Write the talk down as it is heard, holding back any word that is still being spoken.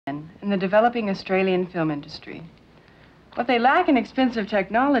in the developing Australian film industry. What they lack in expensive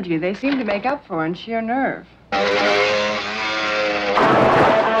technology, they seem to make up for in sheer nerve.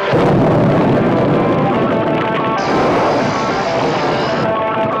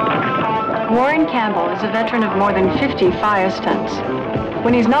 Warren Campbell is a veteran of more than 50 fire stunts.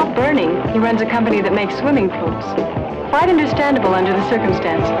 When he's not burning, he runs a company that makes swimming pools. Quite understandable under the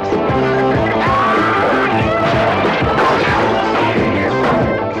circumstances.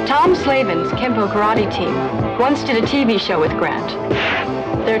 Tom Slaven's Kempo karate team once did a TV show with Grant.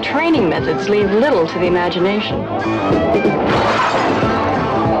 Their training methods leave little to the imagination.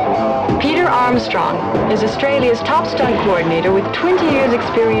 Peter Armstrong is Australia's top stunt coordinator with 20 years'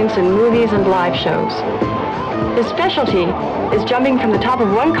 experience in movies and live shows. His specialty is jumping from the top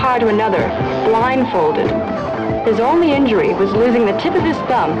of one car to another, blindfolded. His only injury was losing the tip of his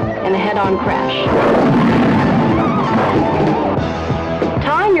thumb in a head-on crash.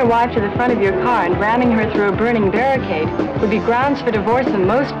 Tying your wife to the front of your car and ramming her through a burning barricade would be grounds for divorce in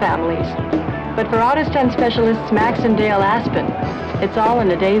most families. But for auto stunt specialists Max and Dale Aspin, it's all in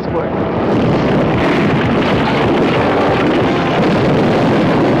a day's work.